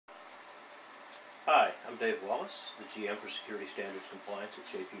Hi, I'm Dave Wallace, the GM for Security Standards Compliance at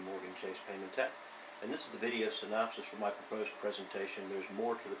JPMorgan Chase Paymentech, and this is the video synopsis for my proposed presentation. There's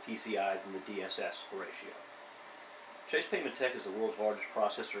more to the PCI than the DSS Horatio. Chase Paymentech is the world's largest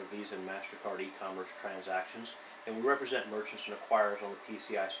processor of Visa and MasterCard e-commerce transactions, and we represent merchants and acquirers on the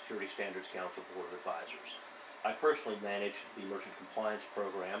PCI Security Standards Council Board of Advisors. I personally manage the Merchant Compliance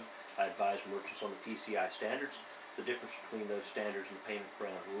Program. I advise merchants on the PCI standards, the difference between those standards and the payment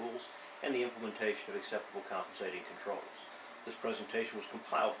brand rules, and the implementation of acceptable compensating controls. This presentation was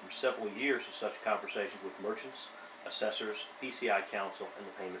compiled from several years of such conversations with merchants, assessors, the PCI Council, and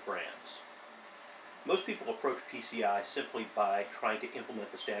the payment brands. Most people approach PCI simply by trying to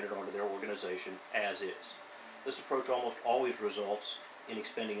implement the standard onto their organization as is. This approach almost always results in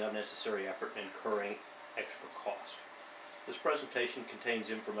expending unnecessary effort and incurring extra cost. This presentation contains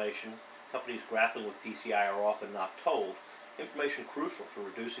information companies grappling with PCI are often not told, information crucial to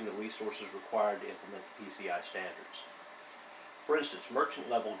reducing the resources required to implement the PCI standards. For instance, merchant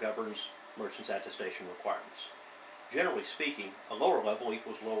level governs merchants' attestation requirements. Generally speaking, a lower level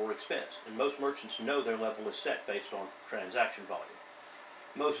equals lower expense, and most merchants know their level is set based on transaction volume.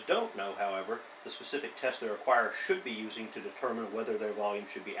 Most don't know, however, the specific test their acquirer should be using to determine whether their volume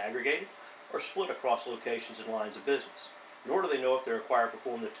should be aggregated or split across locations and lines of business, nor do they know if their acquirer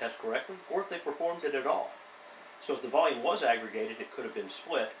performed the test correctly or if they performed it at all. So if the volume was aggregated, it could have been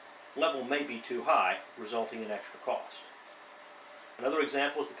split. Level may be too high, resulting in extra cost. Another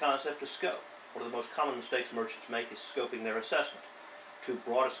example is the concept of scope. One of the most common mistakes merchants make is scoping their assessment. Too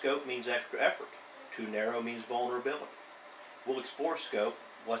broad a scope means extra effort. Too narrow means vulnerability. We'll explore scope,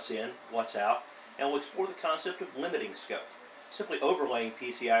 what's in, what's out, and we'll explore the concept of limiting scope. Simply overlaying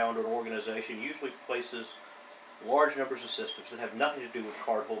PCI onto an organization usually places large numbers of systems that have nothing to do with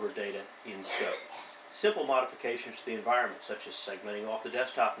cardholder data in scope. Simple modifications to the environment, such as segmenting off the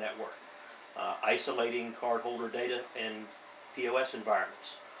desktop network, isolating cardholder data in POS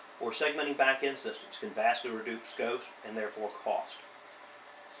environments, or segmenting back-end systems can vastly reduce scope and therefore cost.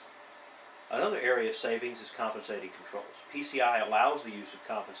 Another area of savings is compensating controls. PCI allows the use of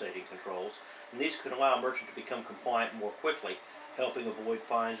compensating controls, and these can allow a merchant to become compliant more quickly, helping avoid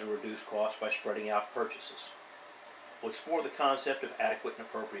fines and reduce costs by spreading out purchases. We'll explore the concept of adequate and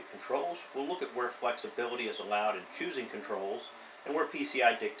appropriate controls. We'll look at where flexibility is allowed in choosing controls and where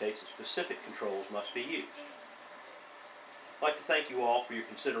PCI dictates that specific controls must be used. I'd like to thank you all for your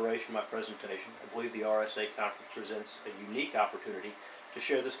consideration of my presentation. I believe the RSA conference presents a unique opportunity to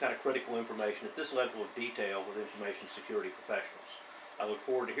share this kind of critical information at this level of detail with information security professionals. I look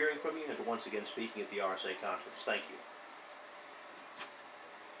forward to hearing from you and to once again speaking at the RSA conference. Thank you.